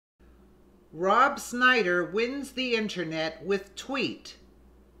Rob Schneider wins the internet with tweet.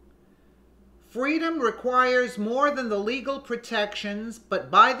 Freedom requires more than the legal protections,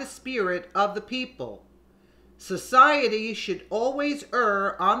 but by the spirit of the people. Society should always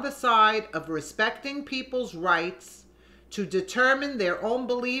err on the side of respecting people's rights to determine their own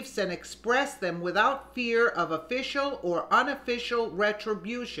beliefs and express them without fear of official or unofficial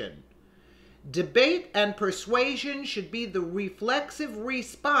retribution. Debate and persuasion should be the reflexive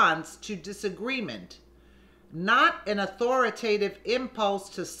response to disagreement, not an authoritative impulse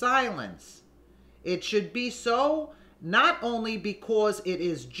to silence. It should be so not only because it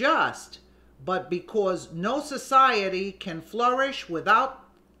is just, but because no society can flourish without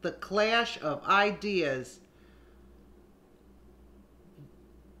the clash of ideas.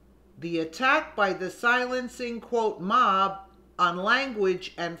 The attack by the silencing, quote, mob on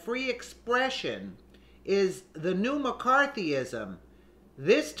language and free expression is the new McCarthyism,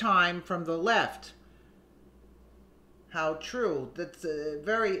 this time from the left. How true. That's a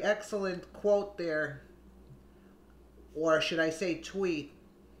very excellent quote there, or should I say tweet.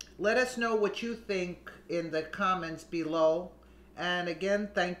 Let us know what you think in the comments below. And again,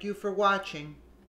 thank you for watching.